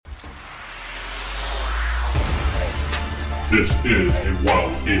This is a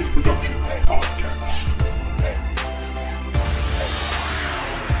Wild Games Production podcast.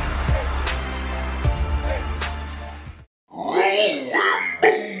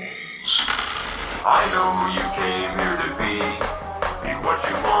 I know who you came here to be what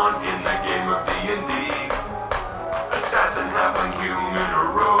you want in the game of D&D. Assassin, halfling, human,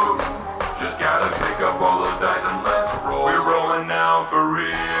 or rogue. Just gotta pick up all those dice and let's roll. We're rolling now for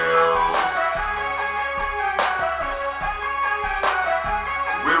real.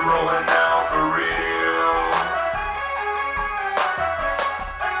 We're rolling now for real.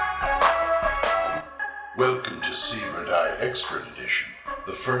 Welcome to Save or Die Expert Edition,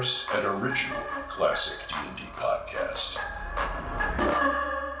 the first and original classic D&D podcast.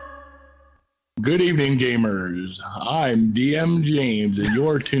 Good evening, gamers. I'm DM James, and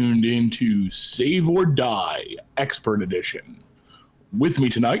you're tuned into Save or Die Expert Edition. With me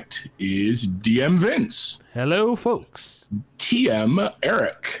tonight is DM Vince. Hello, folks. TM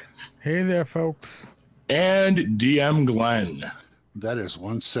Eric. Hey there, folks. And DM Glenn. That is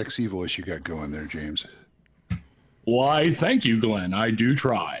one sexy voice you got going there, James. Why, thank you, Glenn. I do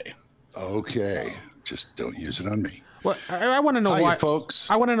try. Okay, just don't use it on me. Well, I want to know Hiya, why,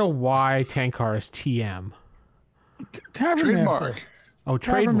 folks. I want to know why Tankar is TM. Tavern Trademark. Master. Oh,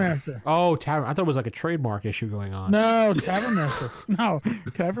 Tavern trademark. Master. Oh, tavern. I thought it was like a trademark issue going on. No, Tavern Master. No,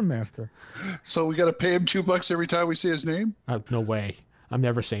 Tavern Master. So we got to pay him $2 every time we say his name? No way. I'm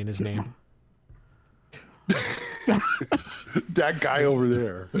never saying his name. That guy over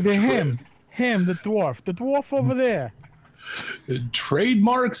there. Him, the dwarf over there.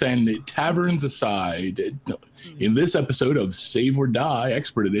 Trademarks and taverns aside, in this episode of Save or Die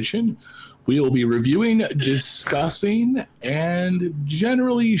Expert Edition, we will be reviewing, discussing, and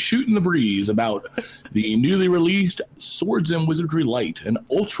generally shooting the breeze about the newly released Swords and Wizardry Light, an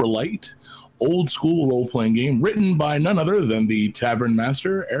ultra-light, old-school role-playing game written by none other than the Tavern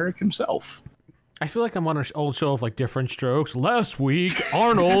Master, Eric himself. I feel like I'm on an old show of like Different Strokes. Last week,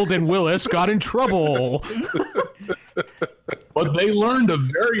 Arnold and Willis got in trouble. But they learned a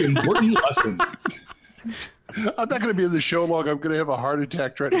very important lesson. I'm not going to be in the show long. I'm going to have a heart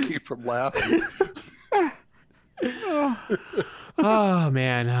attack trying to keep from laughing. Oh,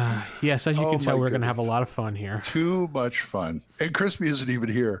 man. Yes, as you can tell, my we're going to have a goodness. lot of fun here. Too much fun. And Crispy isn't even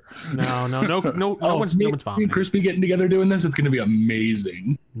here. No one's Me vomiting. and Crispy getting together doing this, it's going to be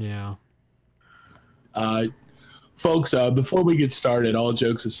amazing. Yeah. Folks, before we get started, all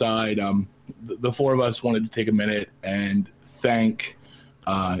jokes aside, the four of us wanted to take a minute and thank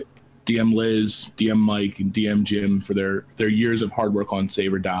DM Liz, DM Mike, and DM Jim for their years of hard work on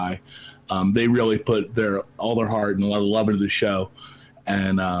Save or Die. They really put all their heart and a lot of love into the show,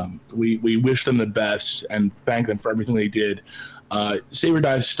 and we wish them the best and thank them for everything they did. Save or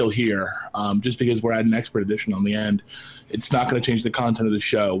Die is still here. Just because we're at an expert edition on the end, it's not going to change the content of the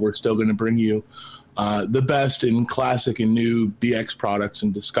show. We're still going to bring you the best in classic and new BX products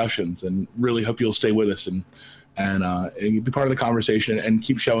and discussions, and really hope you'll stay with us and be part of the conversation and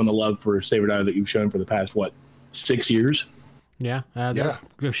keep showing the love for Save or Die that you've shown for the past, 6 years? Yeah.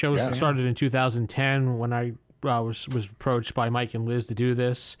 The show started in 2010 when I was approached by Mike and Liz to do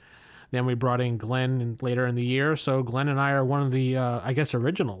this. Then we brought in Glenn later in the year. So Glenn and I are one of the, I guess,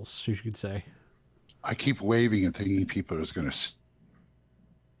 originals, you could say. I keep waving and thinking people are going to see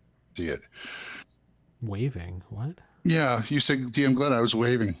it. Waving? What? Yeah, you said DM Glenn, I was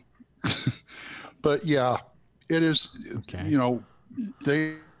waving. But yeah, it is, Okay.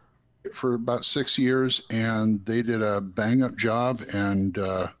 They for about 6 years, and they did a bang-up job, and,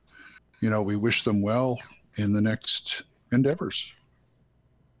 we wish them well in the next endeavors.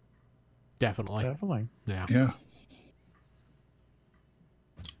 Definitely. Yeah. Yeah.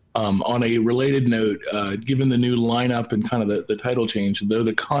 On a related note, given the new lineup and kind of the title change, though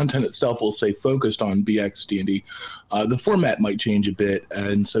the content itself will stay focused on BX D&D, the format might change a bit,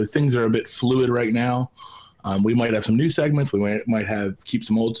 and so things are a bit fluid right now. We might have some new segments. We might keep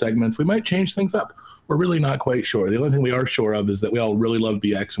some old segments. We might change things up. We're really not quite sure. The only thing we are sure of is that we all really love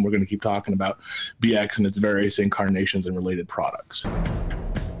BX, and we're going to keep talking about BX and its various incarnations and related products.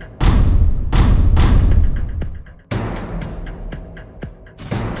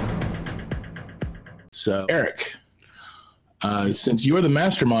 So, Eric, since you're the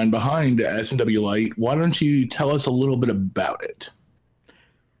mastermind behind S&W Light, why don't you tell us a little bit about it?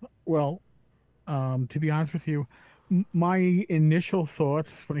 Well, to be honest with you, my initial thoughts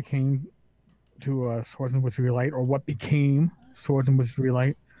when it came to Swords and Wizardry Light, or what became Swords and Wizardry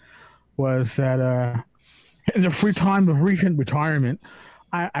Light, was that in the free time of recent retirement,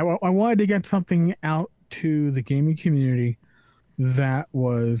 I wanted to get something out to the gaming community that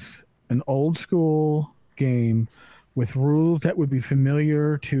was an old school game with rules that would be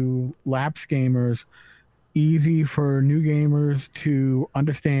familiar to lapsed gamers, easy for new gamers to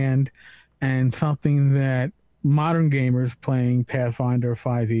understand, and something that modern gamers playing Pathfinder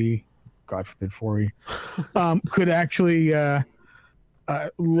 5e, God forbid 4e, could actually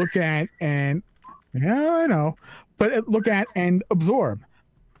look at and, yeah, I know, but look at and absorb.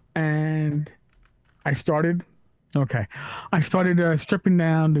 And I started stripping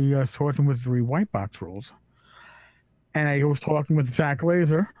down the Swords and Wizardry white box rules. And I was talking with Zach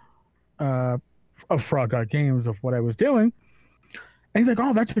Laser of Frog Art Games of what I was doing. And he's like,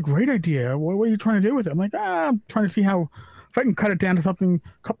 "Oh, that's a great idea. What are you trying to do with it?" I'm like, "I'm trying to see how, if I can cut it down to something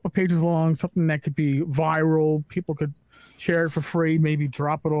a couple of pages long, something that could be viral, people could share it for free, maybe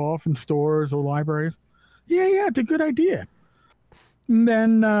drop it off in stores or libraries." Yeah, it's a good idea. And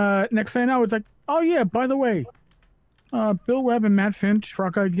then next thing I know, it's like, "Oh yeah, by the way, Bill Webb and Matt Finch,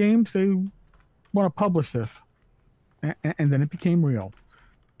 Frog Art Games, they want to publish this." And then it became real.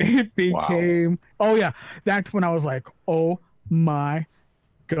 It became, oh yeah, that's when I was like, oh my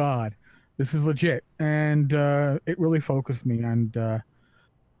God, this is legit. And it really focused me. And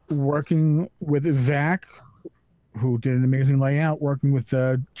working with Zach, who did an amazing layout, working with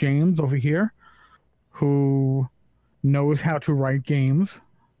James over here, who knows how to write games.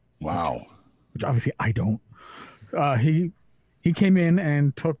 Wow. Which obviously I don't. He came in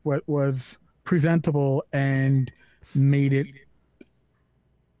and took what was presentable and made it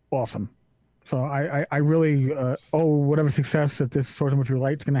awesome. So I really owe whatever success that this Swords and Wizardry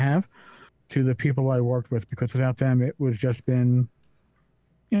Light's going to have to the people I worked with, because without them, it was just been,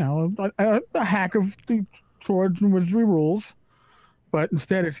 a hack of the Swords and Wizardry rules. But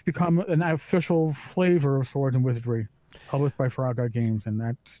instead, it's become an official flavor of Swords and Wizardry, published by Frog Art Games, and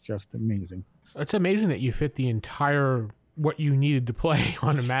that's just amazing. It's amazing that you fit the entire what you needed to play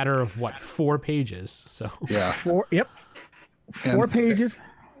on a matter of 4 pages. So yeah, 4 pages,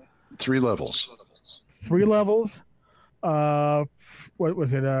 3 levels. 3 levels. What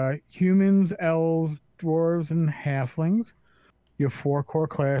was it? Humans, elves, dwarves, and halflings. You have 4 core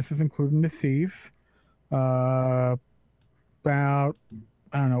classes, including the thief. About,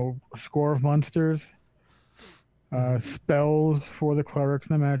 I don't know, a score of monsters. Spells for the clerics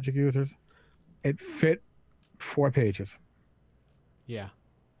and the magic users. It fit 4 pages. Yeah.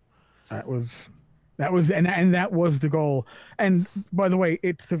 That was, and that was the goal. And by the way,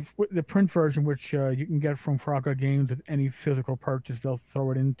 it's the print version, which you can get from Frog Art Games with any physical purchase. They'll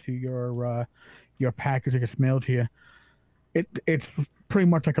throw it into your package. It gets mailed to you. It's pretty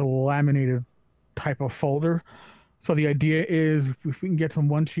much like a laminated type of folder. So the idea is, if we can get some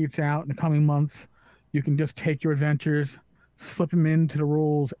one sheets out in the coming months, you can just take your adventures, slip them into the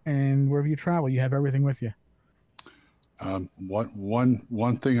rules, and wherever you travel, you have everything with you.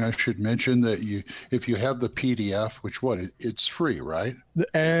 One thing I should mention, that if you have the PDF, it's free, right?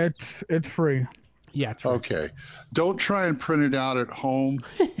 It's free. Yeah, it's free. Okay. Don't try and print it out at home,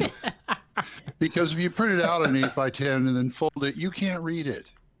 because if you print it out on 8x10 and then fold it, you can't read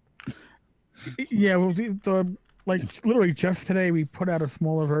it. Yeah, well, literally just today we put out a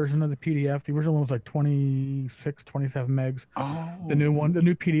smaller version of the PDF. The original one was like 26, 27 megs. Oh. The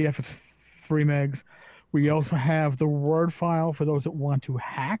new PDF is 3 megs. We also have the Word file for those that want to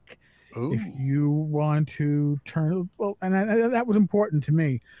hack. Ooh. If you want to and that was important to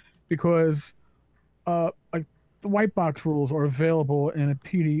me, because like the white box rules are available in a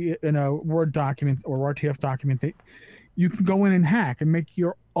PDF, in a Word document or RTF document, that you can go in and hack and make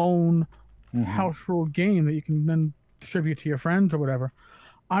your own house rule game that you can then distribute to your friends or whatever.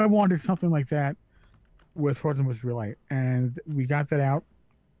 I wanted something like that with Swords and Wizardry Light, and we got that out.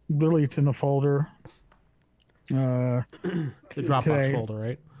 Literally, it's in the folder. The Dropbox folder,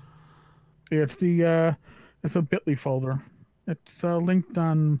 right? It's it's a Bitly folder. It's linked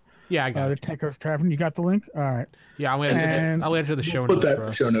on I got the Techers Tavern. You got the link? All right. Yeah, I'll add to the show notes. Put that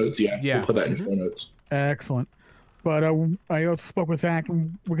in show notes. Yeah, we'll put that in show notes. Excellent. But I also spoke with Zach,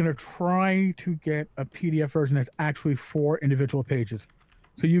 and we're going to try to get a PDF version that's actually 4 individual pages,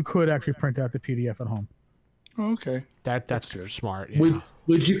 so you could actually print out the PDF at home. Okay, that's smart. Yeah.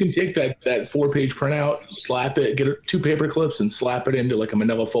 Which you can take that 4-page printout, slap it, get 2 paper clips, and slap it into like a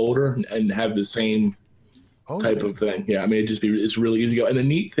manila folder, and have the same type of thing. Yeah, I mean, it's really easy to go. And the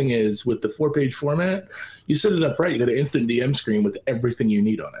neat thing is, with the 4-page format, you set it up right. You got an instant DM screen with everything you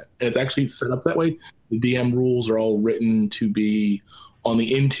need on it, and it's actually set up that way. The DM rules are all written to be on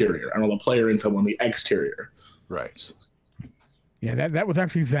the interior, and all the player info on the exterior. Right. Yeah, that was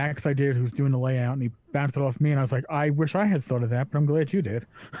actually Zach's idea, who's doing the layout, and he bounced it off me, and I was like, I wish I had thought of that, but I'm glad you did.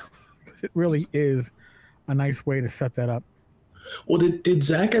 Because it really is a nice way to set that up. Well, did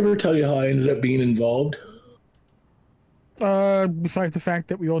Zach ever tell you how I ended up being involved? Besides the fact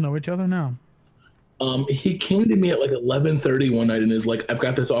that we all know each other now. He came to me at like 11:30 one night and is like, "I've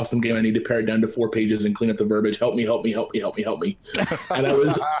got this awesome game. I need to pare it down to 4 pages and clean up the verbiage. Help me, help me, help me, help me, help me." And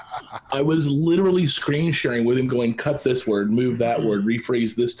I was literally screen sharing with him, going, "Cut this word, move that word,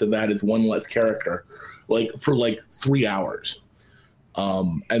 rephrase this to that. It's one less character," like for like 3 hours.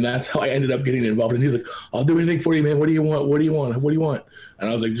 And that's how I ended up getting involved. And he's like, "I'll do anything for you, man. What do you want? What do you want? What do you want?" And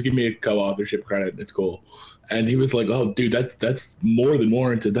I was like, "Just give me a co-authorship credit. It's cool." And he was like, "Oh, dude, that's more than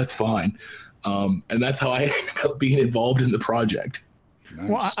warranted. That's fine." And that's how I ended up being involved in the project. Nice.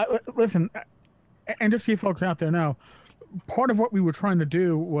 Well, listen, and just so you folks out there know, part of what we were trying to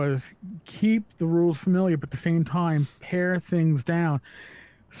do was keep the rules familiar, but at the same time, pare things down.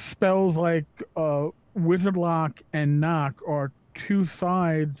 Spells like Wizard Lock and Knock are two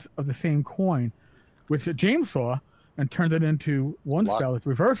sides of the same coin, which James saw and turned it into one spell that's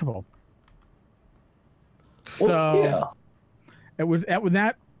reversible. So yeah.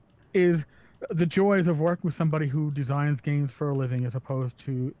 that is the joys of working with somebody who designs games for a living, as opposed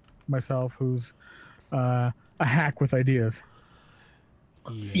to myself, who's a hack with ideas.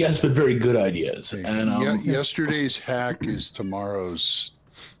 Yes, but very good ideas. And yesterday's hack is tomorrow's,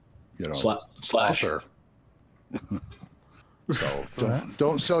 slash. So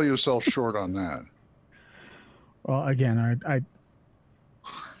don't sell yourself short on that. Well, again,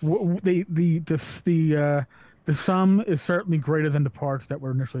 the sum is certainly greater than the parts that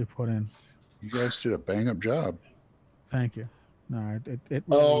were initially put in. You guys did a bang-up job. Thank you. No, it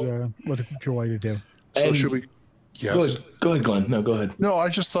really was a joy to do. So should we? Yes. Go ahead, Glenn. No, go ahead. No, I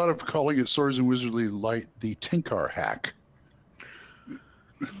just thought of calling it Swords and Wizardry Light the Tinkar hack.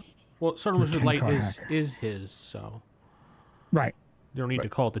 Well, Swords and Wizardry Light is his, so right. You don't need to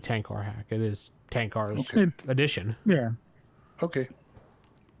call it the Tankar hack. It is Tankar's edition. Yeah. Okay.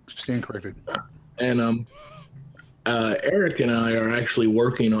 Stand corrected. And Eric and I are actually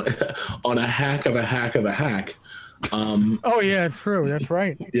working on a hack of a hack of a hack. Oh yeah, it's true. That's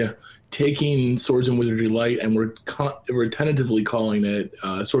right. Yeah, taking Swords and Wizardry Light, and we're tentatively calling it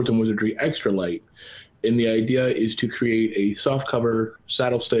Swords and Wizardry Extra Light. And the idea is to create a softcover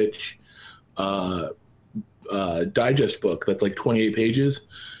saddle stitch digest book that's like 28 pages.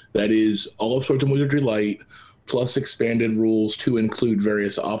 That is all of Swords and Wizardry Light, plus expanded rules to include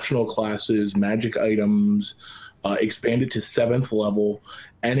various optional classes, magic items, expand it to 7th level,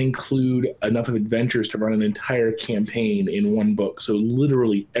 and include enough of adventures to run an entire campaign in one book. So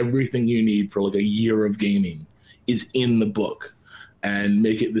literally everything you need for like a year of gaming is in the book, and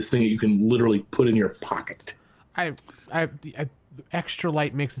make it this thing that you can literally put in your pocket. Extra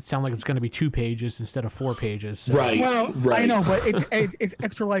Light makes it sound like it's going to be 2 pages instead of 4 pages. So. Right. Well, right. I know, but it's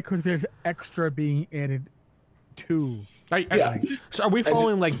extra light because there's extra being added to. So are we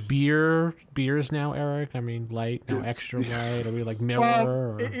following like beers now, Eric? I mean, light, no extra light. Are we like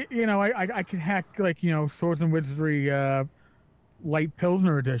Miller? Well, I could hack like Swords and Wizardry Light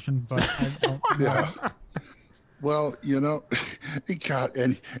Pilsner edition, but I don't. Yeah. Well, God,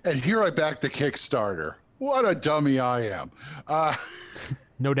 and here I back the Kickstarter. What a dummy I am.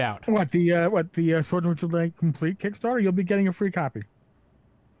 No doubt. What the Swords and Wizardry Light Complete Kickstarter? You'll be getting a free copy.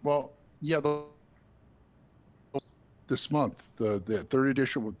 Well, yeah. This month, the third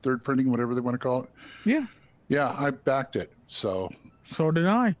edition, third printing, whatever they want to call it. Yeah, I backed it. So did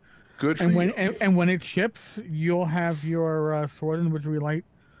I. Good for you. And when it ships, you'll have your Sword and Wizardry Light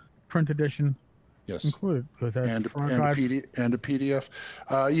print edition included. And a PDF.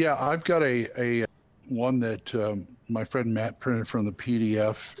 Yeah, I've got a one that my friend Matt printed from the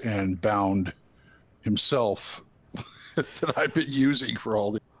PDF and bound himself that I've been using for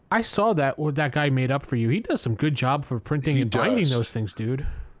all the. I saw what that guy made up for you. He does some good job for printing and binding those things, dude.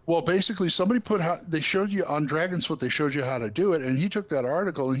 Well, basically, somebody they showed you on Dragonsfoot, they showed you how to do it, and he took that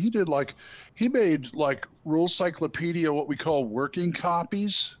article and he made Rule Cyclopedia, what we call working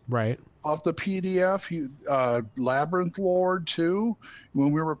copies, right, off the PDF. Labyrinth Lord too.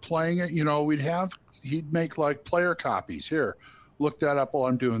 When we were playing it, he'd make player copies. Here, look that up while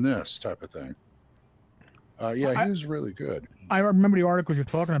I'm doing this type of thing. He was really good. I remember the articles you're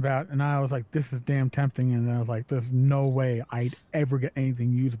talking about, and I was like, this is damn tempting. And I was like, there's no way I'd ever get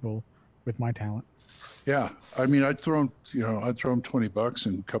anything usable with my talent. Yeah. I mean, I'd throw him $20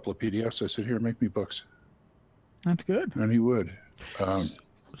 and a couple of PDFs. I said, here, make me books. That's good. And he would.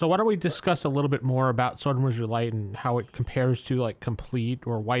 So why don't we discuss a little bit more about Sword and Wizardry Light and how it compares to Complete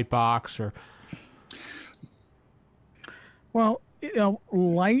or White Box or... Well,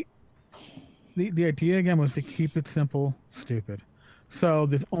 Light, the idea again was to keep it simple, stupid. So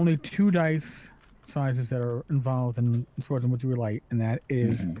there's only 2 dice sizes that are involved in Swords and Wizardry Light, and that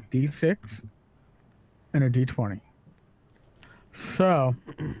is D6 and a D20. So,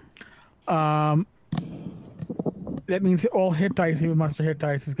 um, that means all hit dice, even monster hit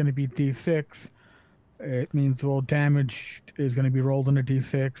dice, is going to be D6. It means all damage is going to be rolled on a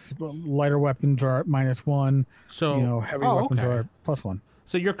D6. Lighter weapons are at -1. So, Heavy weapons are at +1.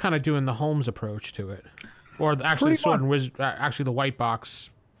 So you're kind of doing the Holmes approach to it, or actually Pretty Sword and much. Wizard, actually the white box,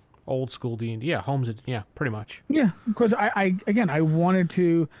 old school D&D. Yeah, Holmes. Yeah, pretty much. Yeah, because I wanted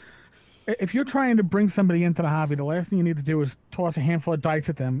to. If you're trying to bring somebody into the hobby, the last thing you need to do is toss a handful of dice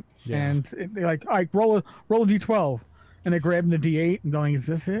at them, and they're like, "All right, roll a D12," and they're grabbing the D8 and going, "Is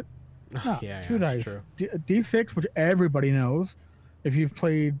this it?" No, two dice. True. D6, which everybody knows, if you've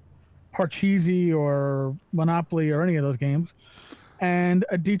played Parcheesi or Monopoly or any of those games, and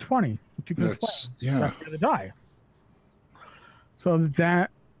a D20, which you can explain. Yeah. That's the die. So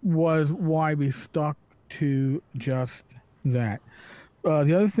that was why we stuck to just that.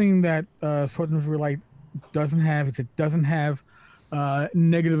 The other thing that Swords and Wizardry Light doesn't have is it doesn't have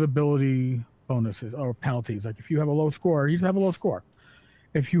negative ability bonuses or penalties. Like if you have a low score, you just have a low score.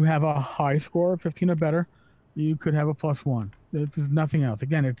 If you have a high score, 15 or better, you could have a +1. There's nothing else.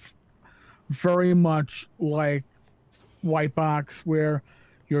 Again, it's very much like White Box, where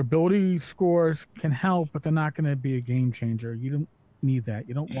your ability scores can help, but they're not going to be a game changer. You don't need that.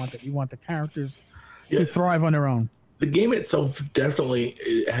 You don't want that. You want the characters to thrive on their own. The game itself definitely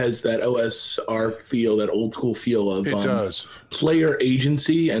has that OSR feel, that old school feel of it does. Player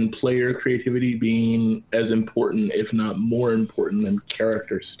agency and player creativity being as important, if not more important, than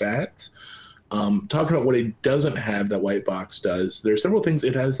character stats. Talking about what it doesn't have that White Box does, there are several things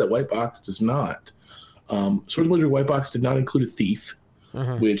it has that White Box does not. Swords and Wizardry White Box did not include a thief,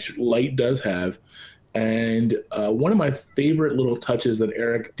 which Light does have. And one of my favorite little touches that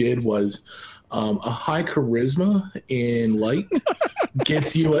Eric did was a high charisma in Light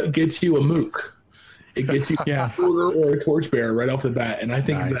gets you a mook. It gets you a porter or a torchbearer right off the bat, and I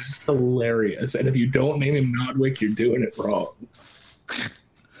think that's hilarious. And if you don't name him Nodwick, you're doing it wrong.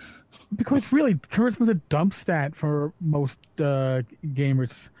 Because really, charisma's a dump stat for most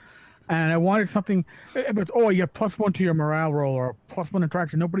gamers. And I wanted something, but you get +1 to your morale roll or +1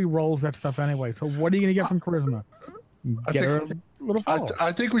 attraction. Nobody rolls that stuff anyway. So what are you going to get from charisma?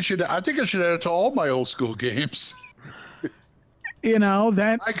 I think I should add it to all my old school games.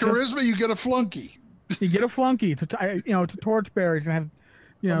 That my charisma, you get a flunky. You get a flunky. To torchbearers and have,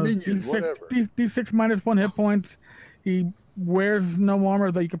 D6 -1 hit points. He wears no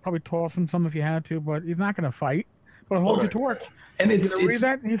armor, though you could probably toss him some if you had to, but he's not going to fight. But hold your torch. And it's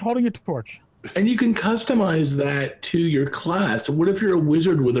he's holding a torch. And you can customize that to your class. What if you're a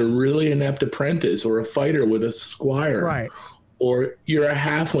wizard with a really inept apprentice, or a fighter with a squire? Right. Or you're a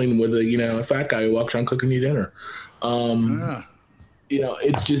halfling with a fat guy who walks around cooking you dinner.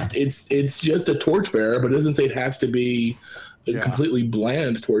 It's just a torchbearer, but it doesn't say it has to be a completely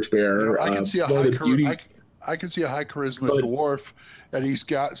bland torchbearer. I can see a high charisma dwarf, and he's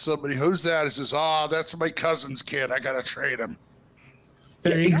got somebody. Who's that? He says, that's my cousin's kid. I gotta trade him.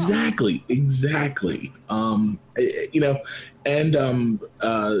 Yeah, exactly. And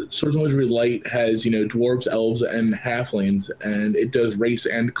Swords and Wizardry Light has dwarves, elves, and halflings, and it does race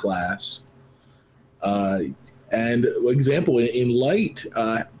and class. And example in Light,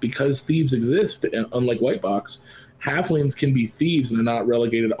 because thieves exist, unlike White Box, halflings can be thieves and they're not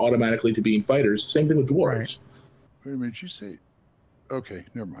relegated automatically to being fighters. Same thing with dwarves. Right. Wait a minute, you say? Okay,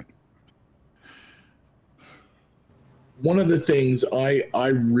 never mind. One of the things I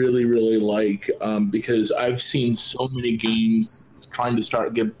really, really like, because I've seen so many games trying to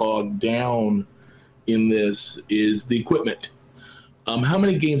get bogged down in this, is the equipment. How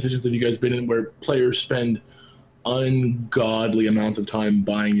many game sessions have you guys been in where players spend ungodly amounts of time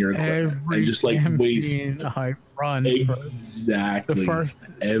buying your equipment and just waste a high run? Exactly. The first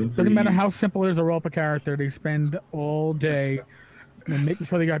doesn't matter how simple it is to roll up a character, they spend all day making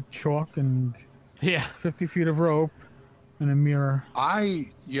sure they got chalk and 50 feet of rope and a mirror.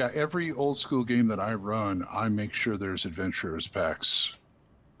 Every old school game that I run, I make sure there's adventurers packs,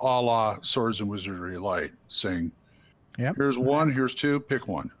 a la Swords and Wizardry Light, saying, here's 1, here's 2, pick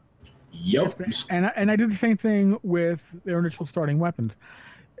one. Yep. And I did the same thing with their initial starting weapons.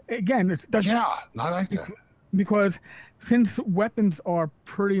 Again, I like that. Because since weapons are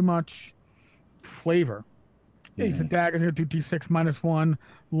pretty much flavor, you said daggers are going to do D6 -1,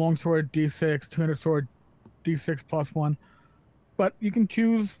 longsword D6, two-handed sword D6 +1. But you can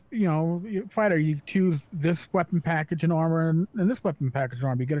choose, fighter, you choose this weapon package and armor and this weapon package and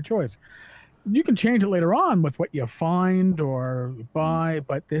armor. You get a choice. You can change it later on with what you find or buy,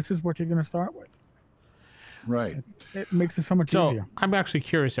 but this is what you're going to start with. Right. It makes it so much easier. I'm actually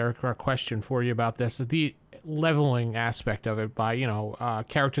curious, Eric, a question for you about this. leveling aspect of it by,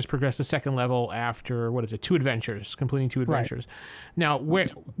 characters progress to second level after, 2 adventures, completing 2 adventures.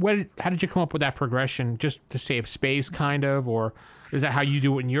 Right. Now, how did you come up with that progression? Just to save space, kind of? Or is that how you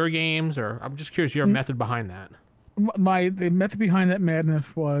do it in your games? Or I'm just curious your method behind that. The method behind that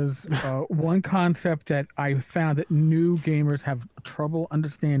madness was one concept that I found that new gamers have trouble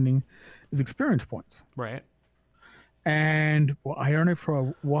understanding is experience points. Right. And I earn it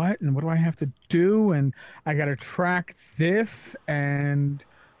for what? And what do I have to do? And I got to track this. And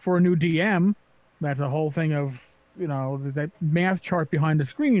for a new DM, that's a whole thing of, that math chart behind the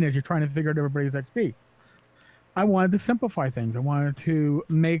screen as you're trying to figure out everybody's XP. I wanted to simplify things. I wanted to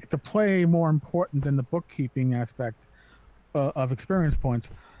make the play more important than the bookkeeping aspect of experience points.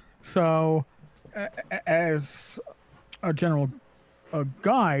 So, as a general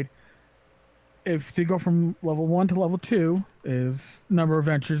guide, if to go from level 1 to level 2 is number of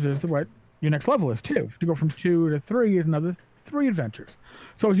adventures is what your next level is 2. To go from 2 to 3 is another 3 adventures.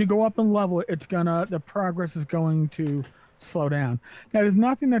 So as you go up in level, the progress is going to slow down. Now, there's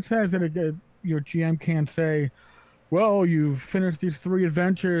nothing that says that your GM can't say, well, you finished these 3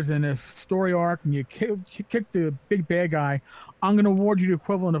 adventures in this story arc and you kicked the big bad guy. I'm going to award you the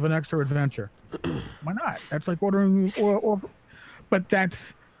equivalent of an extra adventure. Why not? That's like ordering, but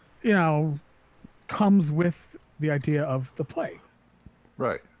that's, comes with the idea of the play.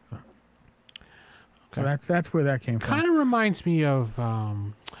 Right. Okay. So that's where that came from. Kind of reminds me of, I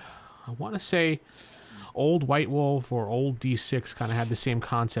want to say, old White Wolf or old D6 kind of had the same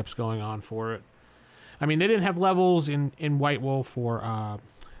concepts going on for it. I mean, they didn't have levels in White Wolf or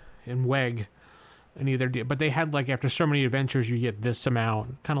in WEG, and either did, but they had after so many adventures you get this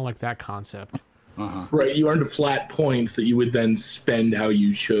amount, kind of like that concept. Uh-huh. Right, you earned flat points that you would then spend how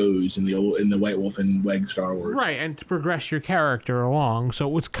you chose in the White Wolf and WEG Star Wars. Right, and to progress your character along, so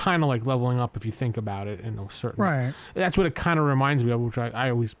it was kind of like leveling up if you think about it in a certain. Right. That's what it kind of reminds me of, which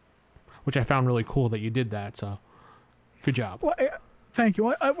I found really cool that you did that. So, good job. Well, thank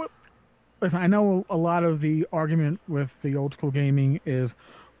you. Listen, I know a lot of the argument with the old school gaming is,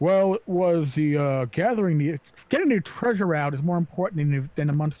 well, it was the getting the treasure out is more important than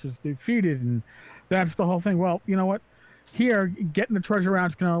the monsters defeated, and that's the whole thing. Well, you know what? Here, getting the treasure out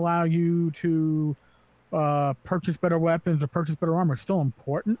is going to allow you to purchase better weapons or purchase better armor. It's still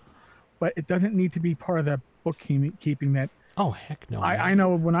important, but it doesn't need to be part of that bookkeeping that. Oh, heck no. I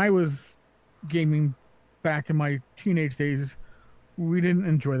know when I was gaming back in my teenage days, we didn't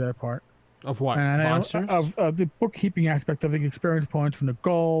enjoy that part. Of what? Monsters? Of the bookkeeping aspect of the experience points from the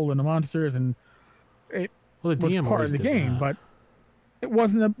goal and the monsters, and it the DM was part of the game, but it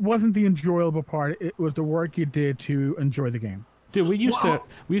wasn't the enjoyable part. It was the work you did to enjoy the game. Dude, we used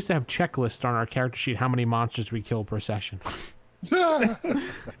to have checklists on our character sheet how many monsters we killed per session. We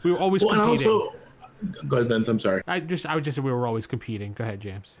were always competing. And also, go ahead, Vince. I'm sorry. I would just say we were always competing. Go ahead,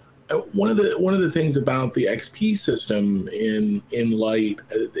 James. One of the things about the XP system in Light,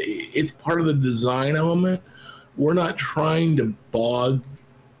 it's part of the design element. We're not trying to bog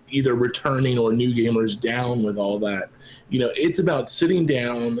either returning or new gamers down with all that. It's about sitting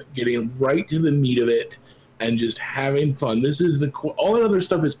down, getting right to the meat of it, and just having fun. This is all that other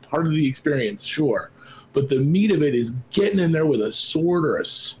stuff is part of the experience, sure, but the meat of it is getting in there with a sword or a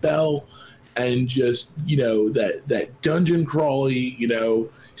spell. And just, that dungeon crawly,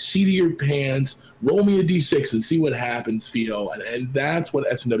 seat of your pants, roll me a D6 and see what happens feel. And that's what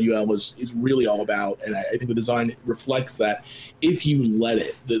SNWL is really all about. And I think the design reflects that if you let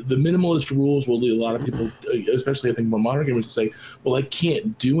it. The minimalist rules will lead a lot of people, especially I think more modern gamers, to say, well, I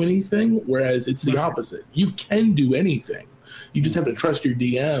can't do anything. Whereas it's the opposite. You can do anything. You just have to trust your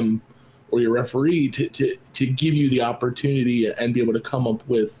DM or your referee to give you the opportunity and be able to come up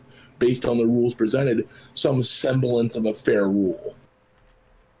with, based on the rules presented, some semblance of a fair rule.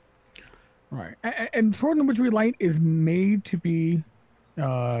 Right. And Sword and Wizardry Light is made to be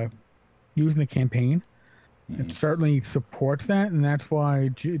used in the campaign. Mm-hmm. It certainly supports that, and that's why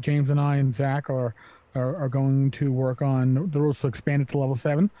James and I and Zach are going to work on the rules to expand it to level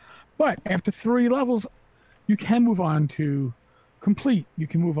 7. But after 3 levels, you can move on to complete. You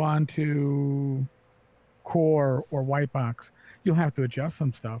can move on to core or white box. You'll have to adjust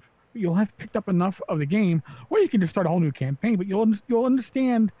some stuff. You'll have picked up enough of the game, or you can just start a whole new campaign. But you'll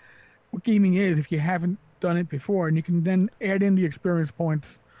understand what gaming is if you haven't done it before, and you can then add in the experience points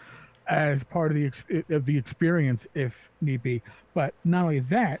as part of the experience if need be. But not only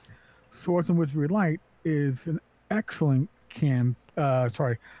that, Swords and Wizardry Light is an excellent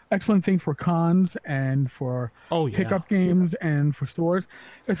excellent thing for cons and for pickup games and for stores,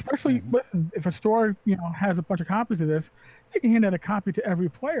 especially if a store has a bunch of copies of this. They can hand out a copy to every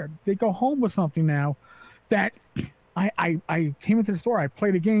player. They go home with something now that I came into the store, I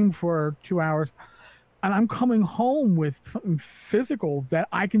played a game for 2 hours, and I'm coming home with something physical that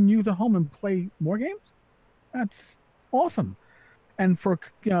I can use at home and play more games. That's awesome. And for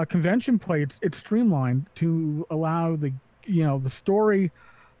convention play, it's streamlined to allow the story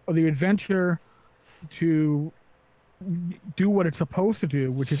or the adventure to do what it's supposed to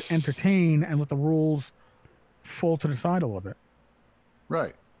do, which is entertain, and with the rules fall to the side a little bit.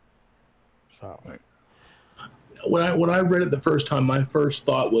 Right. So. Right. When I read it the first time, my first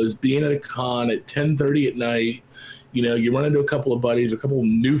thought was being at a con at 10:30 at night. You run into a couple of buddies, a couple of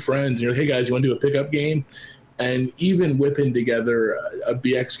new friends, and you're like, "Hey guys, you want to do a pickup game?" And even whipping together a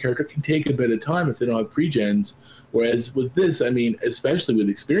BX character can take a bit of time if they don't have pre-gens. Whereas with this, I mean, especially with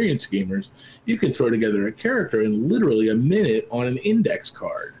experienced gamers, you can throw together a character in literally a minute on an index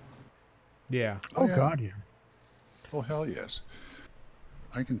card. Yeah. Oh yeah. God, yeah. Oh hell yes,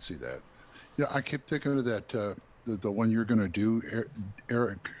 I can see that. Yeah, I kept thinking of that the one you're going to do,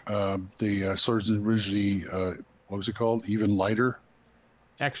 Eric. The Swords and Wizardry. What was it called? Even Lighter.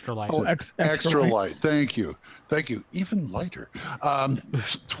 Extra light. Oh, extra light. Thank you. Even lighter.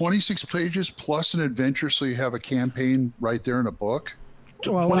 26 pages plus an adventure, so you have a campaign right there in a book.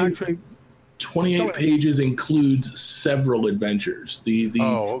 Well, 28 pages includes several adventures.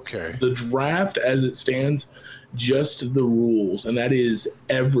 Okay. The draft, as it stands, just the rules, and that is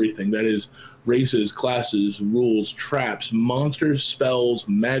everything. That is races, classes, rules, traps, monsters, spells,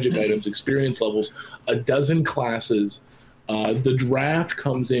 magic items, experience levels, a dozen classes. The draft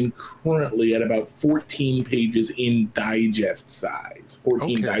comes in currently at about 14 pages in digest size,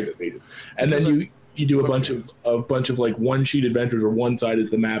 14 digest pages, and then you do a bunch of like one sheet adventures, where one side is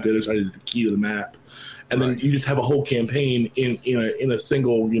the map, the other side is the key to the map, and then you just have a whole campaign in a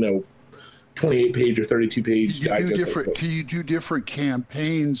single 28 page or 32 page digest. Can you do different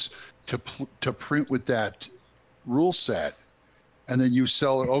campaigns to print with that rule set, and then you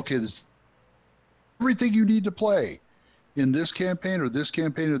sell it? Okay, this everything you need to play in this campaign or this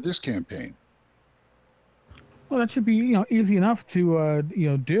campaign or this campaign. Well, that should be easy enough to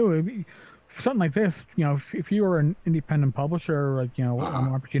do. Something like this, if you were an independent publisher, like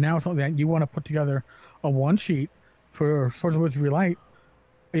I'm RPG Now, or something that you want to put together a one sheet for Swords and Wizardry Light,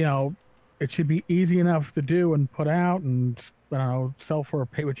 it should be easy enough to do and put out and sell for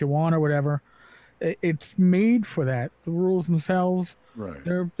pay what you want or whatever. It's made for that. The rules themselves, right?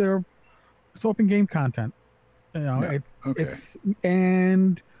 It's open game content. And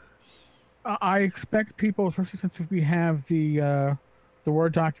I expect people, especially since we have the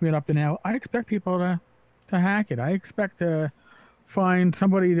Word document up to now, I expect people to hack it. I expect to find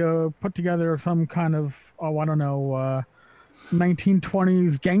somebody to put together some kind of 1920s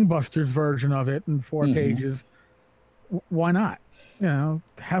gangbusters version of it in 4 pages. Why not?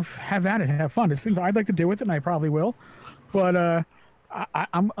 Have at it, have fun. It's things I'd like to do with it, and I probably will. But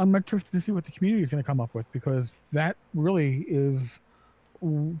I'm interested to see what the community is going to come up with, because that really is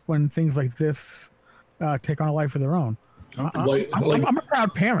when things like this take on a life of their own. I'm a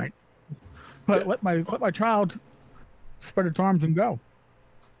proud parent, but let my child spread its arms and go.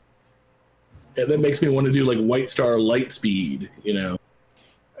 And that makes me want to do like White Star Lightspeed,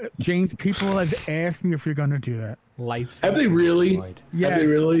 James, people have asked me if you're going to do that. Lightspeed. Have they really? Yes. Have they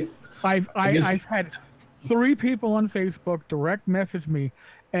really? I've had 3 people on Facebook direct message me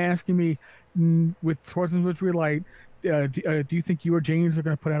asking me with Swords and Wizardry Light, do you think you or James are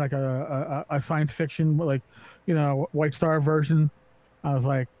going to put out like a science fiction, like, White Star version? I was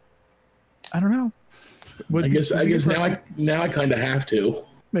like, I don't know. I guess now I kind of have to.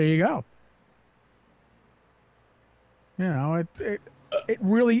 There you go. It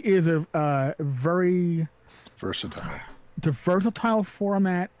really is a very versatile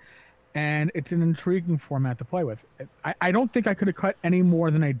format, and it's an intriguing format to play with. I don't think I could have cut any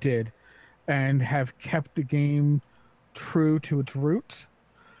more than I did and have kept the game true to its roots,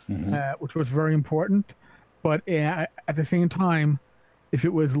 which was very important. But at the same time, if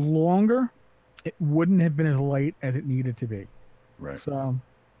it was longer, it wouldn't have been as light as it needed to be. Right. So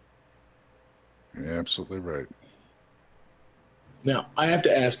you're absolutely right. Now I have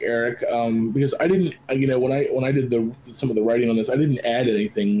to ask Eric, because I didn't, when I did some of the writing on this, I didn't add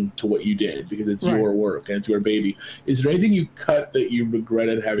anything to what you did because it's your work and it's your baby. Is there anything you cut that you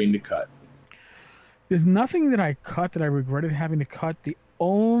regretted having to cut? There's nothing that I cut that I regretted having to cut. The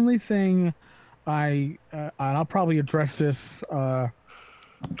only thing and I'll probably address this on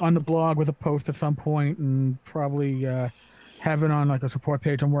the blog with a post at some point, and probably have it on like a support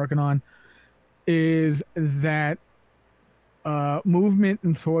page I'm working on, is that movement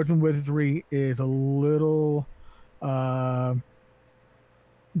in Swords and Wizardry is a little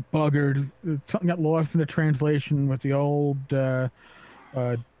buggered. Something got lost in the translation with the old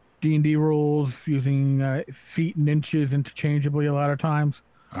D&D rules using feet and inches interchangeably a lot of times.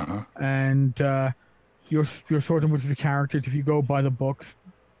 Uh-huh. And your swords and wizardry characters, if you go by the books,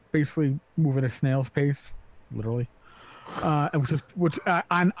 basically move at a snail's pace, literally. I'm going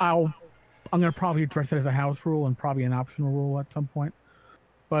to probably address that as a house rule and probably an optional rule at some point.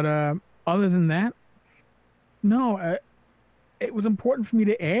 But other than that, no. It was important for me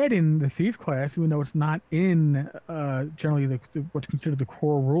to add in the thief class, even though it's not in generally what's considered the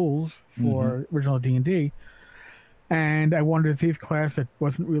core rules for original D&D. And I wanted a thief class that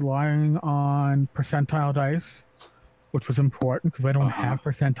wasn't relying on percentile dice, which was important because I don't have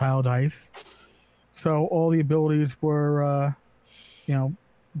percentile dice. So all the abilities were,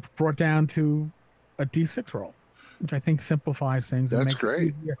 brought down to a D6 roll, which I think simplifies things. That's and makes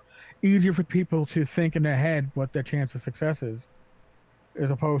great. It easier for people to think in their head what their chance of success is, as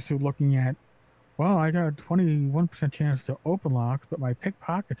opposed to looking at, well, I got a 21% chance to open locks, but my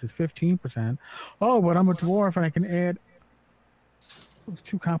pickpockets is 15%. Oh, but I'm a dwarf and I can add. It's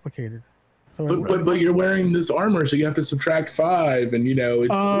too complicated. So but you're wearing this armor, so you have to subtract 5, and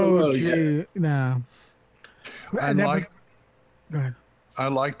it's gee, no. Go ahead. I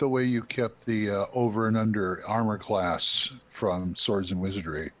like the way you kept the over and under armor class from Swords and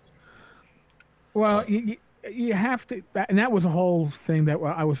Wizardry. Well, you have to, and that was a whole thing that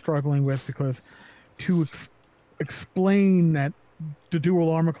I was struggling with, because to explain that the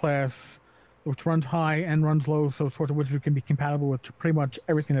dual armor class, which runs high and runs low, so Swords of Wizardry can be compatible with pretty much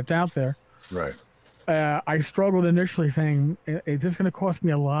everything that's out there. Right. I struggled initially saying, is this going to cost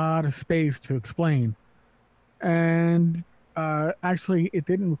me a lot of space to explain? And actually, it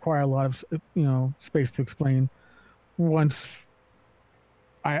didn't require a lot of space to explain once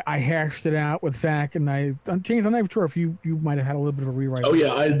I hashed it out with Zach, and James, I'm not sure if you might have had a little bit of a rewrite. Oh yeah,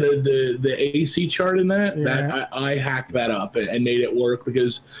 the AC chart in that I hacked that up and made it work,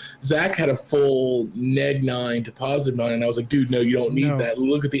 because Zach had a full -9 to +9, and I was like, dude, no, you don't need that.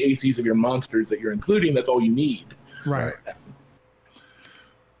 Look at the ACs of your monsters that you're including. That's all you need. Right.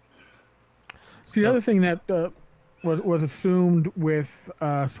 The other thing that was assumed with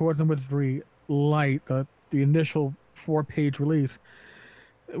Swords and Wizardry Light, the initial 4-page release,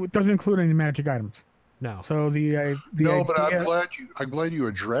 it doesn't include any magic items. No. So but I'm glad you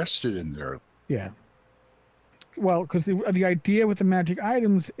addressed it in there. Yeah. Well, because the idea with the magic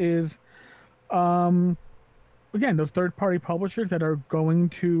items is, again, those third-party publishers that are going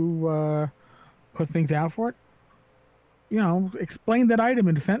to put things out for it, explain that item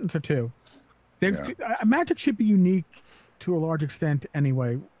in a sentence or two. Magic should be unique to a large extent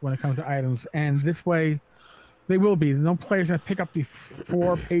anyway when it comes to items, and this way they will be. No player's going to pick up the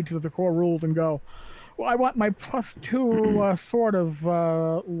 4 pages of the core rules and go, well, I want my +2 sort of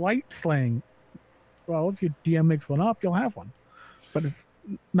light slaying. Well, if your DM makes one up, you'll have one, but it's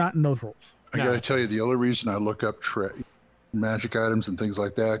not in those rules. I got to tell you, the only reason I look up magic items and things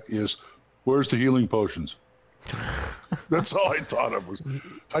like that is, where's the healing potions? That's all I thought of was,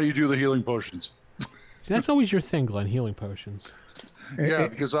 how do you do the healing potions? That's always your thing, Glenn, healing potions. Yeah,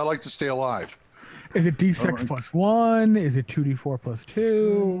 because I like to stay alive. Is it D6 +1? Is it 2D4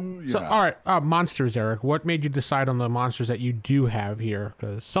 +2? Yeah. So, all right, monsters, Eric. What made you decide on the monsters that you do have here?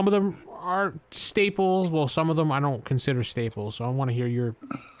 Because some of them are staples. Well, some of them I don't consider staples. So I want to hear your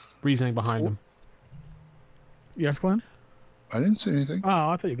reasoning behind them. Yes, Glenn? I didn't say anything. Oh,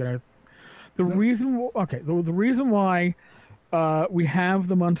 I thought you were going to. The reason why we have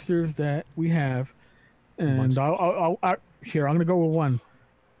the monsters that we have, and I'm going to go with one.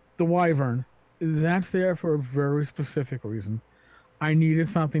 The Wyvern. That's there for a very specific reason. I needed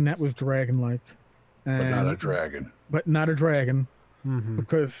something that was dragon-like. But not a dragon. Mm-hmm.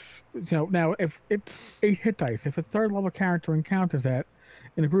 Because, now if it's 8 hit dice, if a third-level character encounters that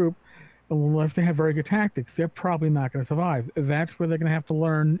in a group, unless they have very good tactics, they're probably not going to survive. That's where they're going to have to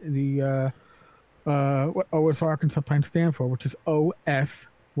learn the what OSR can sometimes stand for, which is OS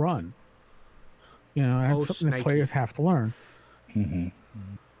run. That's something that players have to learn. Mm-hmm.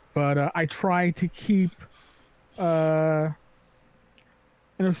 But I try to keep an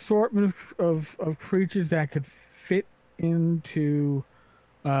assortment of creatures that could fit into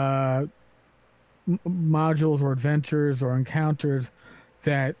modules or adventures or encounters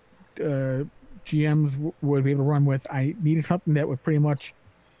that GMs would be able to run with. I needed something that would pretty much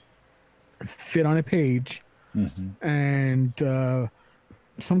fit on a page. Mm-hmm. And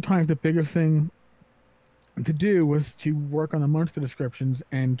sometimes the biggest thing to do was to work on the monster descriptions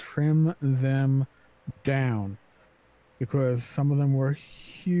and trim them down, because some of them were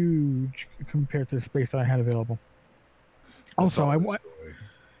huge compared to the space that I had available. Also,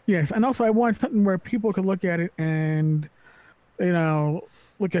 Yes, and also I want something where people could look at it and,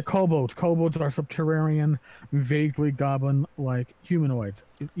 look at kobolds. Kobolds are subterranean, vaguely goblin-like humanoids.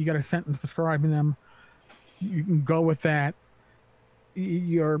 You got a sentence describing them. You can go with that.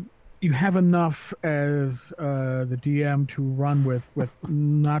 You have enough as the DM to run with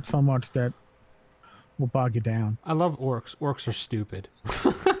not so much that will bog you down. I love orcs. Orcs are stupid.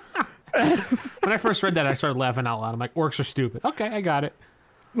 When I first read that, I started laughing out loud. I'm like, orcs are stupid. Okay, I got it.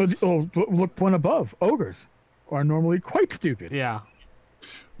 Look one above. Ogres are normally quite stupid. Yeah.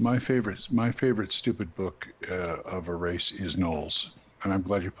 My favorite stupid book of a race is gnolls, and I'm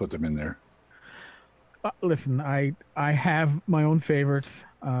glad you put them in there. Listen, I have my own favorites.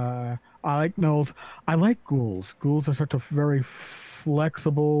 I like gnolls. I like ghouls. Ghouls are such a very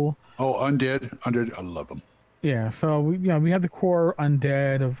flexible. Oh, undead, I love them. Yeah, so we have the core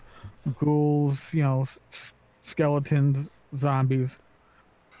undead of ghouls, skeletons, zombies.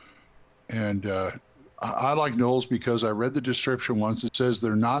 And I like gnolls because I read the description once. It says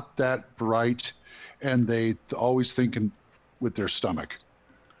they're not that bright, and they always thinking with their stomach.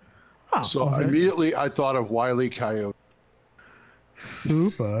 Oh, So okay. immediately I thought of Wile E. Coyote.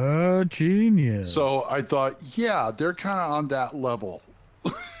 Super genius. So I thought, yeah, they're kind of on that level.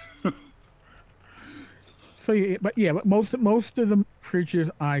 But most of the creatures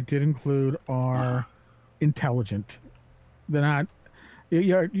I did include are intelligent. They're not.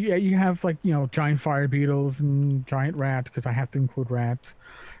 You have giant fire beetles and giant rats because I have to include rats.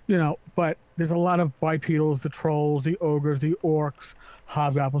 But there's a lot of bipedals, the trolls, the ogres, the orcs,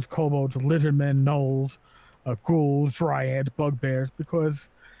 hobgoblins, kobolds, lizardmen, gnolls, ghouls, dryads, bugbears, because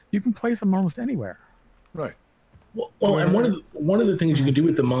you can place them almost anywhere. Right. Well, and one of the things you can do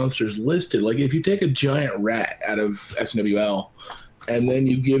with the monsters listed, like if you take a giant rat out of SNWL, and then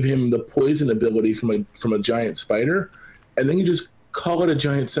you give him the poison ability from a giant spider, and then you just call it a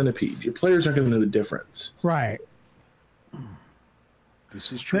giant centipede, your players aren't going to know the difference. Right.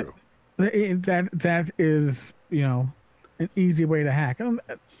 This is true. That is an easy way to hack.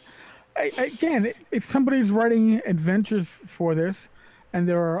 Again, if somebody's writing adventures for this, and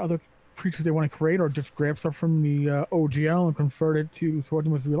there are other creatures they want to create, or just grab stuff from the OGL and convert it to Swords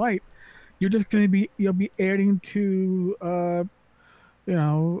and Wizardry Light, you'll be adding to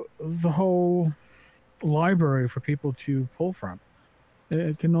the whole library for people to pull from.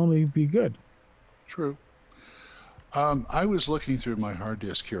 It can only be good. True. I was looking through my hard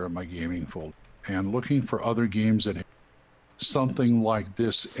disk here on my gaming folder and looking for other games that have something like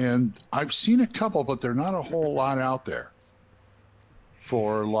this, and I've seen a couple, but they're not a whole lot out there.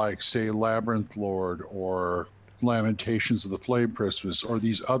 For like, say, Labyrinth Lord or Lamentations of the Flame Priestess or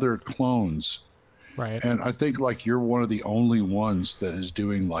these other clones. Right. And I think like you're one of the only ones that is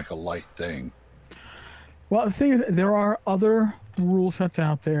doing like a light thing. Well, the thing is, there are other rule sets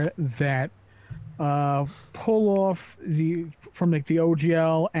out there that pull off from the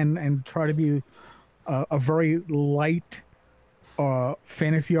OGL and try to be a very light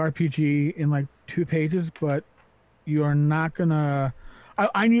fantasy RPG in like 2 pages, but you are not gonna.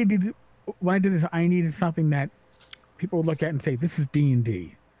 When I did this, I needed something that people would look at and say, "This is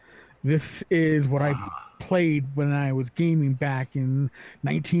D&D. This is what I played when I was gaming back in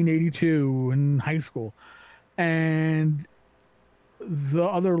 1982 in high school." And the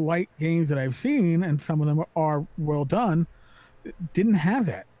other light games that I've seen, and some of them are well done, didn't have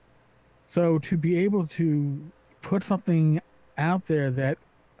that. So to be able to put something out there that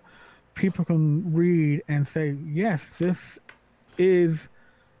people can read and say, yes, this is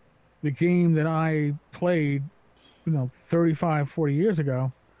the game that I played, 35, 40 years ago,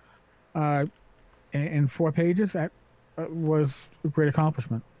 in 4 pages, that was a great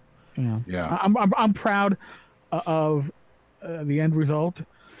accomplishment. Yeah. I'm proud of the end result,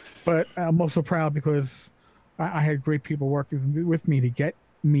 but I'm also proud because I had great people working with me to get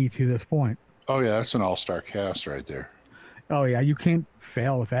me to this point. Oh yeah, that's an all-star cast right there. Oh yeah, you can't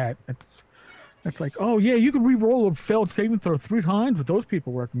fail with that. That's like, oh yeah, you could re-roll a failed saving throw 3 times with those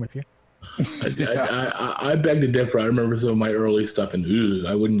people working with you. I beg to differ. I remember some of my early stuff, and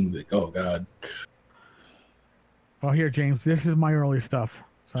I wouldn't. Oh God. Well, here, James, this is my early stuff.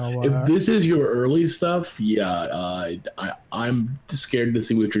 So if this is your early stuff, yeah, I'm scared to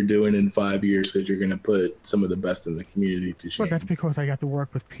see what you're doing in 5 years because you're going to put some of the best in the community to shame. But that's because I got to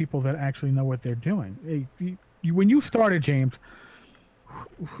work with people that actually know what they're doing. When you started, James,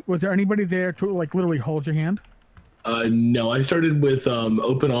 was there anybody there to like literally hold your hand? No, I started with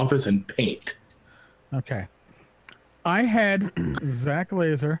Open Office and Paint. Okay, I had Zach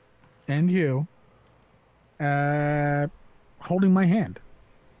Laser and you holding my hand.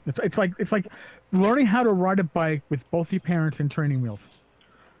 It's like learning how to ride a bike with both your parents in training wheels.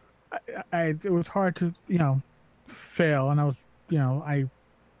 it was hard to fail, and I was I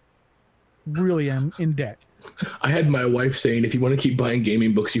really am in debt. I had my wife saying, if you want to keep buying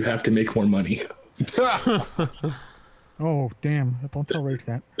gaming books, you have to make more money. Oh, damn. Don't tell Race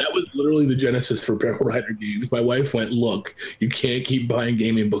that. That was literally the genesis for Barrel Rider games. My wife went, look, you can't keep buying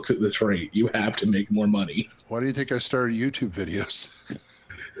gaming books at this rate. You have to make more money. Why do you think I started YouTube videos?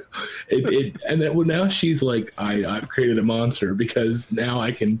 And then, well, now she's like, I've created a monster because now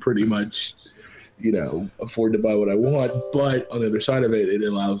I can pretty much, afford to buy what I want. But on the other side of it, it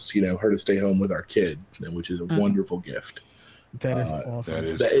allows, her to stay home with our kid, which is a wonderful gift. That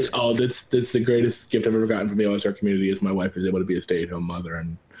is awesome. That's the greatest gift I've ever gotten from the OSR community is my wife is able to be a stay-at-home mother,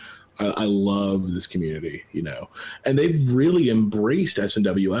 and I love this community, and they've really embraced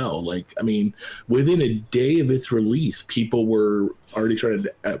SNWL. Like, I mean, within a day of its release, people were already started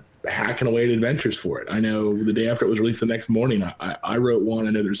hacking away at adventures for it. I know the day after it was released, the next morning, I wrote one.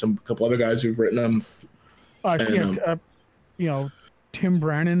 I know there's a couple other guys who've written them. Tim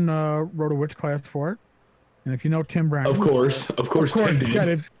Brannon wrote a witch class for it. And if you know Tim Brannon, of course, Tim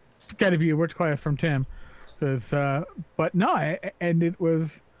did. Got to be a witch class from Tim, because but no, and it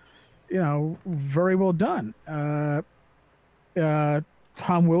was, very well done.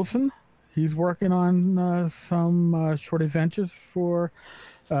 Tom Wilson, he's working on some short adventures for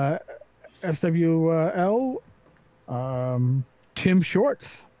SWL. Tim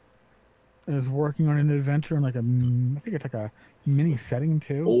Shorts is working on an adventure in I think it's like a mini setting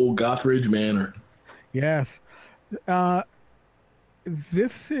too. Old Gothridge Manor. Yes.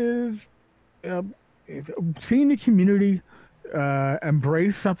 This is seeing the community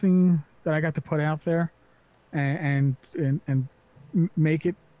embrace something that I got to put out there and make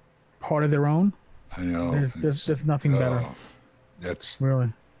it part of their own. I know. There's nothing better. That's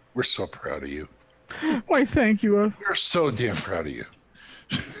really. We're so proud of you. Why, thank you. We're so damn proud of you.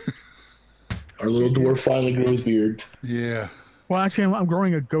 Our little dwarf finally grew his beard. Yeah. Well, actually, I'm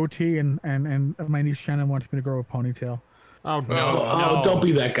growing a goatee, and my niece Shannon wants me to grow a ponytail. Oh, no. Don't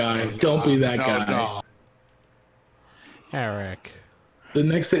be that guy. Don't be that guy. No. Eric. The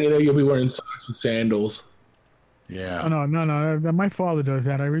next thing you know, you'll be wearing socks with sandals. Yeah. Oh, no. My father does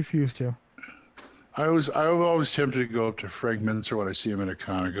that. I refuse to. I'm always tempted to go up to Frank Minzer when I see him in a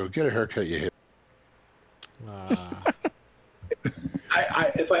con and go, get a haircut, you hit.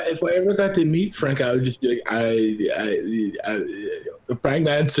 If I ever got to meet Frank, I would just be like, Frank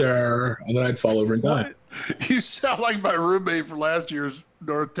Manser, and then I'd fall over and die. You sound like my roommate from last year's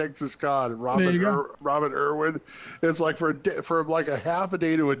North Texas Con, Robin Irwin. It's like for like a half a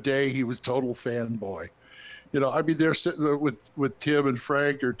day to a day, he was total fanboy. I'd be there sitting there with Tim and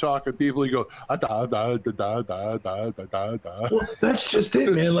Frank or talking to people. You go, da da da da da da da. Well, that's just it,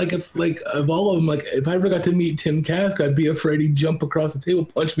 man. Of all of them, if I ever got to meet Tim Kask, I'd be afraid he'd jump across the table,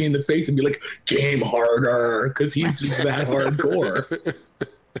 punch me in the face, and be like, "Game harder," because he's just that hardcore.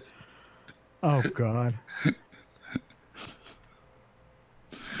 Oh God.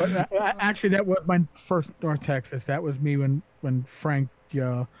 But actually, that was my first North Texas. That was me when Frank.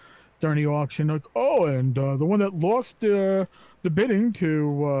 During the auction, and the one that lost the bidding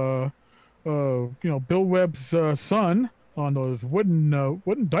to Bill Webb's son on those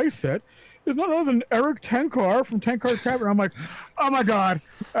wooden dice set is none other than Eric Tenkar from Tenkar's Tavern. I'm like, oh my god,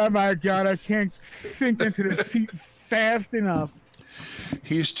 I can't sink into the seat fast enough.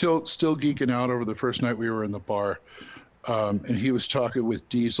 He's still geeking out over the first night we were in the bar, and he was talking with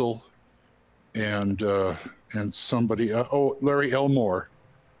Diesel and somebody, Larry Elmore,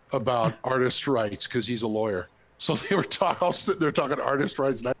 about artist rights because he's a lawyer. So they were I'll sit there talking artist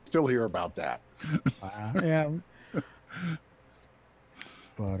rights, and I still hear about that. Yeah.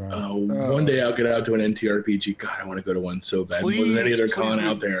 But one day I'll get out to an NTRPG. God, I want to go to one so bad, more than any other con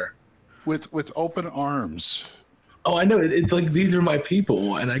out there. With open arms. Oh, I know. It's like these are my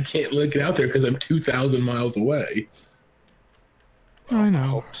people, and I can't get out there because I'm 2,000 miles away. I know. I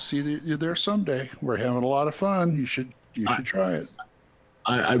hope to see you there someday. We're having a lot of fun. You should try it.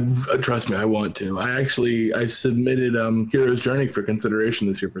 I trust me, I want to. I submitted Hero's Journey for consideration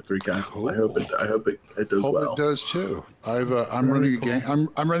this year for 3 castles. I hope it does well. Hope it does too. I'm running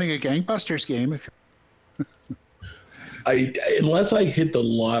a gangbusters game. Unless I hit the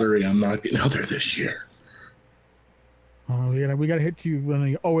lottery, I'm not getting out there this year. Oh, we gotta hit you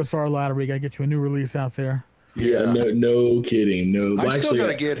in the OSR lottery. We gotta get you a new release out there. Yeah, no kidding. No, I still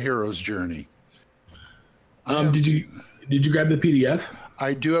gotta get Hero's Journey. Did you grab the PDF?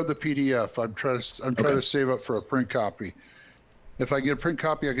 I do have the PDF. I'm trying to save up for a print copy. If I get a print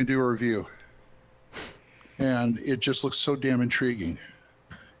copy, I can do a review. And it just looks so damn intriguing.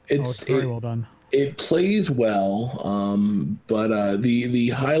 It's very well done. It plays well, but the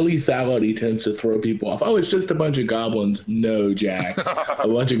high lethality tends to throw people off. Oh, it's just a bunch of goblins. No, Jack. A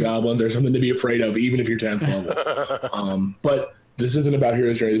bunch of goblins are something to be afraid of, even if you're 10th level. But this isn't about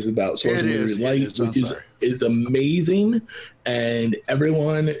Heroes Journey. This is about Swords and Wizardry Light, which is amazing, and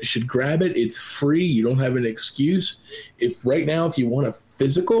everyone should grab it. It's free. You don't have an excuse. If you want a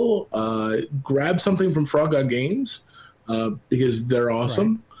physical, grab something from Frog God Games because they're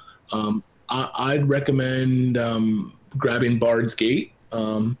awesome. Right. I'd recommend grabbing Bard's Gate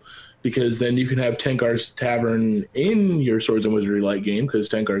because then you can have Tenkar's Tavern in your Swords and Wizardry Light game because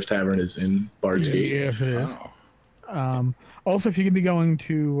Tenkar's Tavern is in Bard's Gate. Yeah, it is. Wow. Also, if you can be going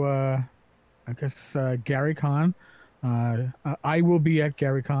to, I guess, Gary Con, I will be at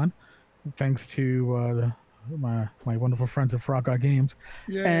Gary Con, thanks to my wonderful friends at Frog God Games.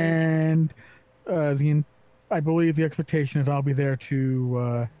 Yay. And I believe the expectation is I'll be there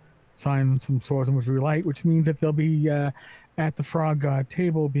to sign some Swords and Wizardry Light, which means that they'll be at the Frog God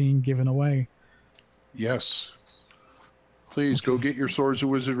table being given away. Yes. Please go get your Swords and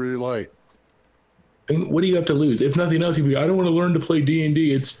Wizardry Light. And what do you have to lose? If nothing else, you'd be, I don't want to learn to play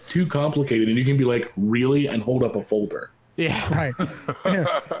D&D. It's too complicated. And you can be like, really? And hold up a folder. Yeah. Right.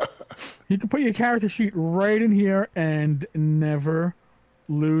 Yeah. You can put your character sheet right in here and never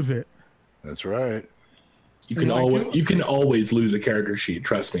lose it. That's right. You can always lose a character sheet.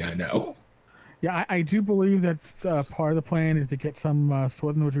 Trust me, I know. Yeah, I do believe that part of the plan is to get some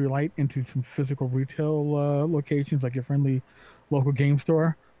Swords and Wizardry Light into some physical retail locations, like your friendly local game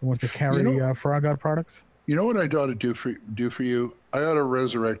store who wants to carry Frog God products. You know what I ought to do for you? I ought to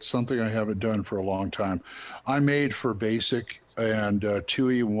resurrect something I haven't done for a long time. I made for Basic and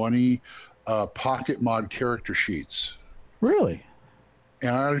 2E, 1E pocket mod character sheets. Really?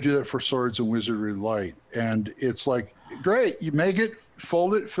 And I ought to do that for Swords and Wizardry Light. And it's like, great, you make it,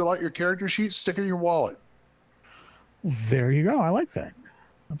 fold it, fill out your character sheet, stick it in your wallet. There you go. I like that.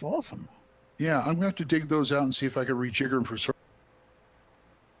 That's awesome. Yeah, I'm going to have to dig those out and see if I can rejigger them for Swords.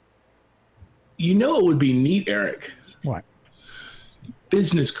 You know it would be neat, Eric. What?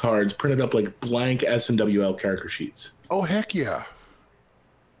 Business cards printed up like blank SNWL character sheets. Oh, heck yeah.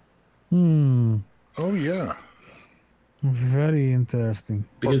 Oh, yeah. Very interesting.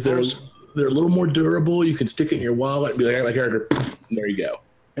 Because they're a little more durable. You can stick it in your wallet and be like, I got my character. And there you go.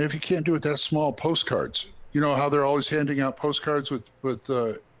 And if you can't do it that small, postcards. You know how they're always handing out postcards with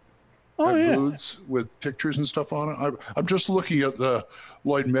booths with pictures and stuff on it? I'm just looking at the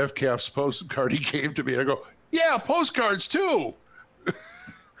Lloyd Metcalf's postcard he gave to me. I go, yeah, postcards too.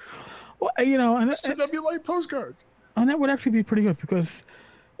 Well, and SNW Light postcards. And that would actually be pretty good because,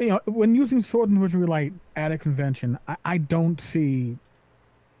 when using Sword and Wizardry Light at a convention, I don't see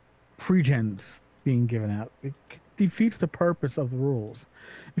pre-gens being given out. It defeats the purpose of the rules.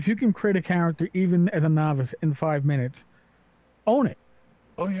 If you can create a character, even as a novice, in 5 minutes, own it.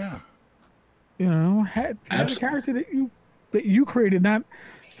 Oh, yeah. Have a character that you created, not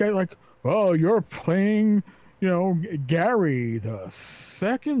like, oh, you're playing, Gary, the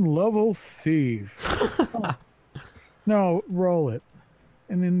 2nd level thief. No, roll it.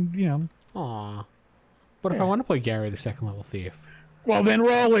 And then, Aw. But if I want to play Gary, the 2nd level thief? Well, then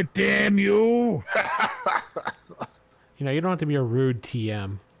roll it, damn you! You don't have to be a rude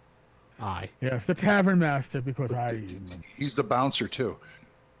TM. Yes, the Tavern Master, because He's the bouncer, too.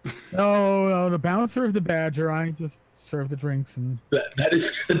 No, the bouncer is the badger. I just serve the drinks. And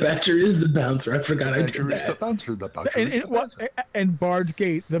the badger is the bouncer. I forgot I did that. The bouncer. The bouncer is the bouncer. And Bard's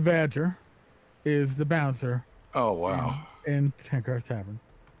Gate, the badger, is the bouncer. Oh, wow. In Tenkar's Tavern.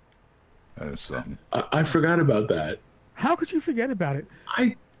 That is something. I forgot about that. How could you forget about it?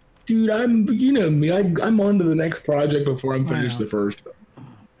 Dude, you know me. I'm on to the next project before I'm finished the first.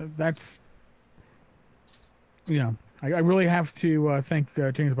 That's, I really have to thank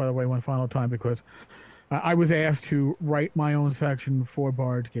James, by the way, one final time, because I was asked to write my own section for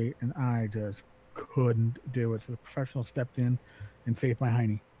Bard's Gate, and I just couldn't do it. So the professional stepped in and saved my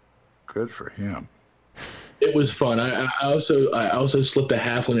hiney. Good for him. It was fun. I also slipped a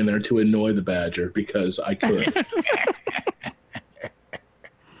halfling in there to annoy the badger because I could.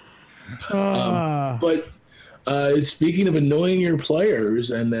 But speaking of annoying your players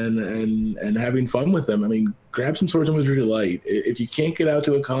and having fun with them, I mean, grab some Swords and Wizardry Light. If you can't get out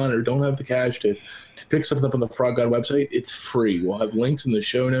to a con or don't have the cash to pick something up on the Frog God website, it's free. We'll have links in the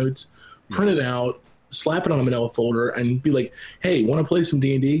show notes. Print it out, slap it on a manila folder, and be like, hey, want to play some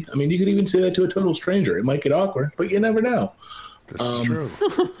D&D? I mean, you could even say that to a total stranger. It might get awkward, but you never know. This is true.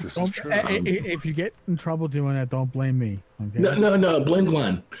 This is true. If you get in trouble doing that, don't blame me. Okay? No, blame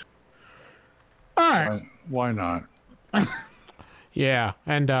Glenn. All right. Why not? Yeah,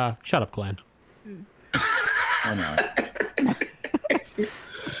 and shut up, Glenn. Why not?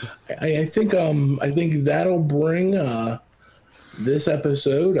 I think that'll bring this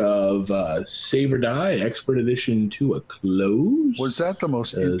episode of Save or Die Expert Edition to a close. Was that the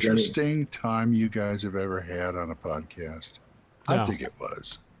most interesting time you guys have ever had on a podcast? No. I think it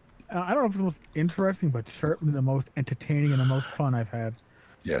was. I don't know if it's the most interesting, but certainly the most entertaining and the most fun I've had.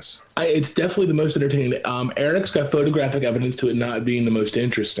 Yes. It's definitely the most entertaining. Eric's got photographic evidence to it not being the most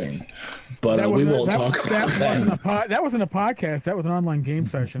interesting, but we won't talk about that. That wasn't a podcast. That was an online game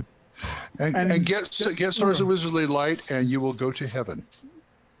session. And get Swords of Wizardry Light, and you will go to heaven.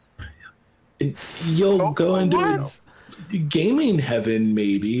 You'll go into gaming heaven,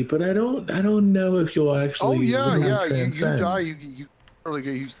 maybe, but I don't know if you'll actually. Oh yeah. You die.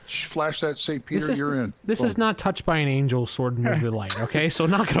 You flash that St. Peter, you're in. This is not touched by an angel, Sword and Wizardry Light. Okay, so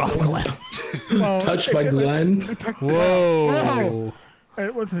knock it off, Glenn. Touched by Glenn. Whoa.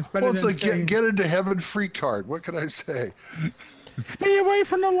 It's like get into heaven free card. What can I say? Stay away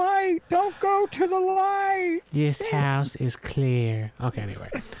from the light. Don't go to the light. This house is clear. Okay,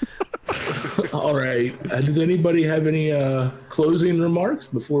 anyway. All right. Does anybody have any closing remarks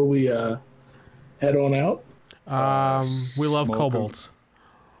before we head on out? We love kobolds.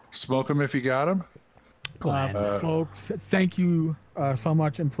 Smoke them if you got them. Folks, thank you so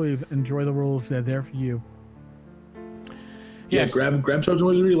much, and please enjoy the rules. They're there for you. Yes. Yeah, grab Swords and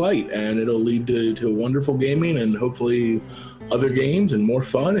Wizardry Light, and it'll lead to wonderful gaming and hopefully other games and more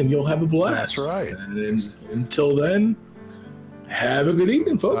fun, and you'll have a blast. That's right. And until then, have a good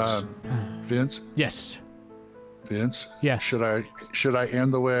evening, folks. Vince? Yes. Vince? Yes. Should I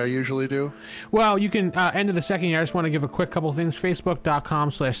end the way I usually do? Well, you can end in a second here. I just want to give a quick couple things.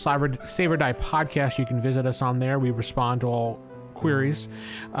 Facebook.com/Save or Die Podcast. You can visit us on there. We respond to all queries.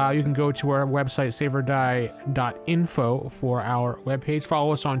 You can go to our website, saveordie.info, for our webpage.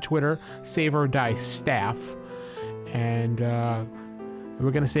 Follow us on Twitter, Save or Die Staff. And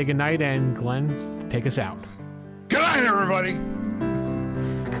we're going to say goodnight, and Glenn, take us out. Good night, everybody.